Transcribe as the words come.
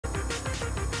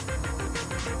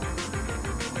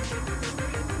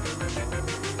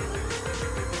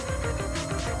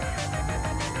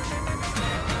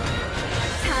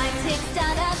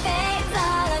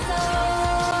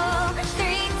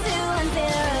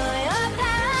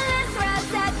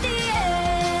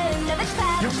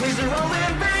You please are all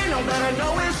in vain, all that I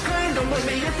know is pain. Don't blame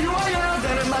me if you are young,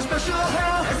 then in my special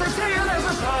hell. As I tell you, there's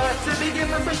a part to begin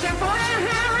the fish and for you,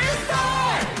 here is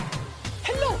start!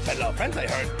 Hello, fellow friends, I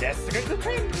heard death's a great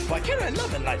trend. Why can't I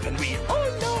love in life and we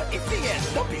all know it's the end.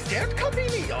 Don't be scared, copy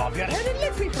me off your head and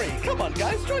let's be free. Come on,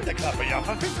 guys, join the club for your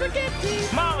fucking spaghetti.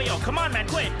 Mario, come on, man,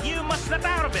 quit. You must snap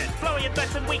out of it. Flurry of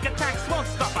threats and weak attacks won't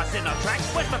stop us in our tracks.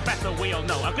 Where's Professor? We all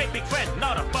know. A great big friend,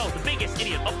 not a foe. The biggest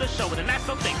idiot of the show with an ass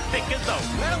so thick as though.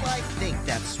 Well, I think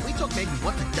that sweet talk made me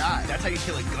want to die. That's how you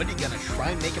kill a good? You gonna try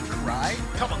and make him cry?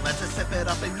 Come on, let's just step it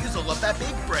up and use all of that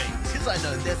big brain. Cause I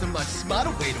know there's a much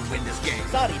smarter way to win this game.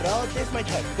 Sorry, bro, this my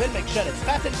turn. We'll make sure it's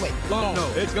fast and quick. Oh no,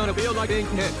 it's gonna feel like being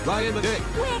hit right in the dick.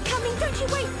 We're coming, don't you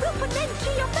wait. We'll put an end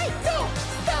to your fate. Stop!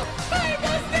 Stop! Find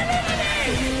us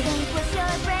villainy! You think was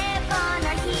your grip on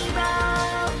our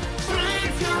hero. 3,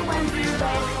 2, 1, 0.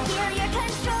 Feel your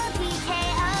control, PK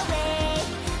away.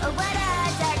 Oh, what a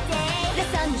dark day. The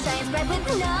sun shines bright with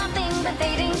nothing but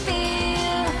fading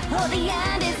fear. Oh, the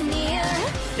end is near.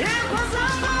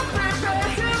 Impossible,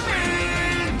 prepare to be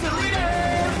deleted!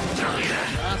 Deleted!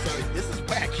 Ah, sorry, this is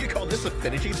whack. You call this a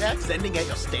finishing attack? Sending out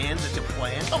your stands as your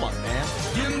plan? Come on, man.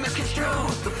 You misconstrue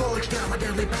the full extent of my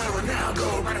deadly power. Now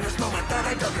go right in this moment that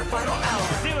I dug your final hour.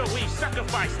 Zero, we've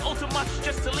sacrificed all too much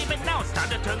just to leave it now. It's time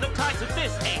to turn the tides with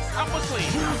this ace up our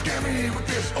sleeve. You scare me with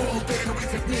this old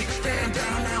database technique. Stand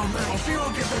down now, metal.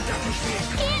 She'll get the death you seek.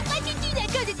 Can't let you do that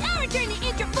because it's our turn to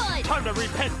interfund. Time to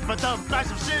repent for the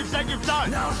massive sins that you've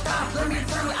done. No, stop, let me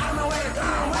through. I'm the way to go.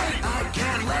 Wait, I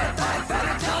can't let that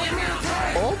better tell you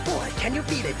mutate. Oh boy, can you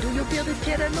feel it? Do you feel this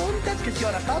kid alone? That's cause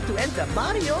you're about to enter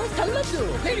Mario's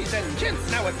Collab. Ladies and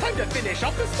gents, now it's time to finish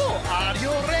off the score. Are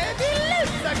you ready?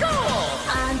 Let's go!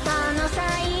 あんたの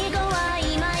最後は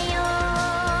今よ。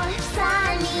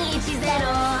3210。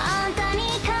あんたに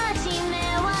勝ち目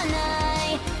はな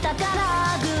い。だか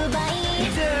らグッバイ。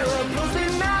Terror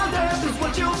posting now, death is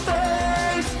what you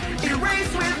face.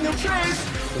 Erase with no trace.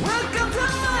 Welcome to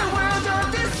my world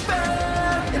of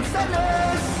despair and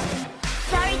sadness.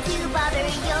 Sorry to bother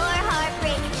your heart.